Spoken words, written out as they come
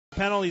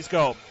penalties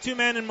go. Two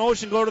men in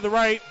motion go to the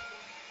right.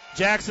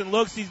 Jackson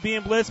looks, he's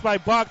being blitzed by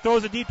Buck,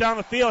 throws it deep down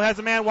the field, has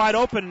a man wide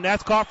open, and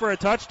that's caught for a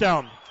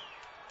touchdown.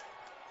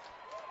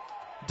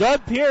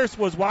 Doug Pierce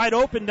was wide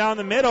open down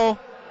the middle,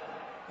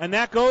 and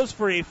that goes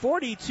for a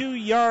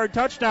 42-yard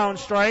touchdown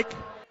strike.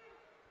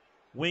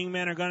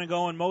 Wingmen are going to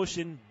go in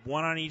motion,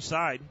 one on each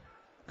side.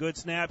 Good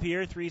snap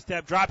here,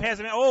 three-step drop, has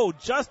a man,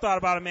 just thought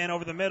about a man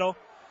over the middle.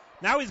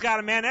 Now he's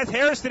got a man, that's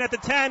Harrison at the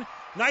 10.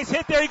 Nice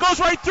hit there, he goes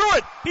right through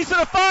it. He's to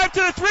the 5, to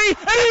the 3,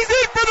 and he's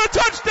in for the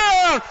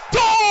touchdown!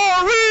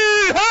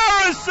 Torrey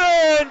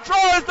Harrison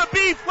draws the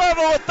beef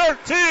level at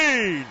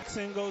 13.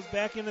 Jackson goes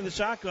back into the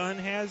shotgun,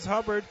 has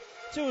Hubbard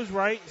to his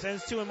right,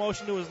 sends two in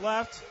motion to his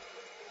left.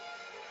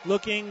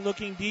 Looking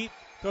deep,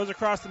 throws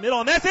across the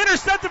middle, and that's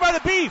intercepted by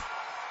the beef.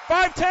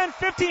 5, 10,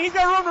 15, he's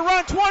got room to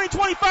run, 20,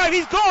 25,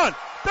 he's gone.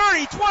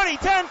 30, 20,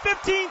 10,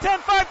 15, 10,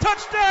 5,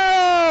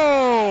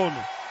 touchdown!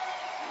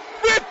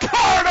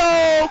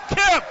 Ricardo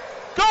Kemp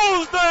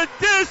goes the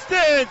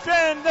distance,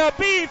 and the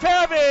Beef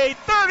have a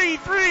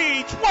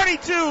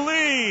 33-22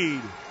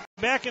 lead.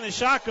 Back in the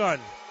shotgun,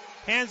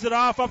 hands it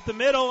off up the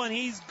middle, and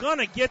he's going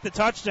to get the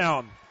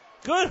touchdown.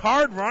 Good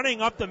hard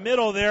running up the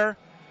middle there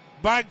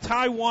by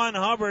Tywan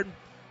Hubbard.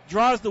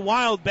 Draws the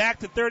Wild back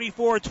to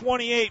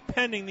 34-28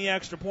 pending the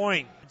extra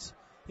point.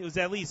 It was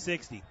at least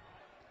 60.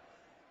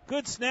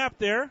 Good snap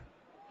there.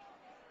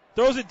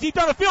 Throws it deep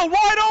down the field,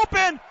 wide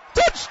open.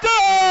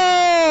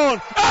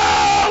 Touchdown!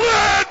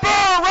 Alan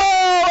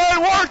Burrell!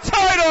 And we're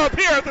tied up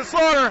here at the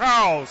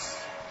Slaughterhouse.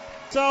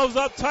 Selves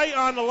up tight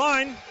on the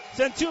line.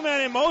 Send two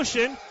men in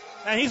motion.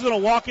 And he's going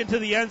to walk into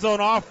the end zone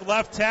off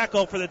left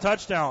tackle for the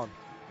touchdown.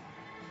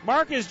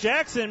 Marcus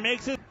Jackson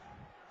makes it.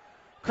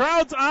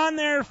 Crowds on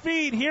their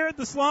feet here at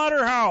the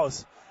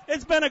Slaughterhouse.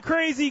 It's been a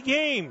crazy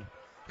game.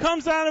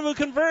 Comes out of a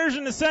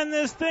conversion to send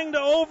this thing to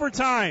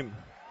overtime.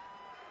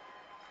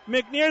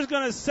 McNair's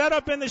going to set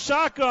up in the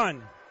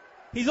shotgun.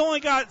 He's only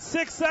got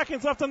 6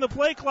 seconds left on the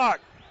play clock.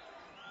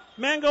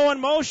 Men go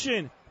in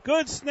motion.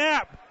 Good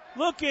snap.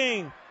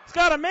 Looking. He's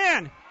got a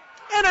man.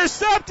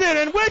 Intercepted,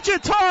 and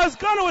Wichita is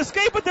going to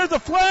escape, but there's a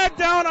flag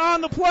down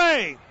on the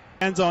play.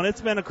 End zone.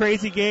 It's been a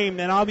crazy game,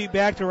 and I'll be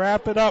back to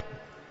wrap it up.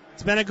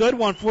 It's been a good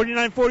one.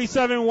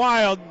 49-47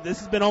 Wild. This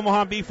has been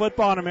Omaha Beef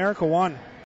Football, and America won.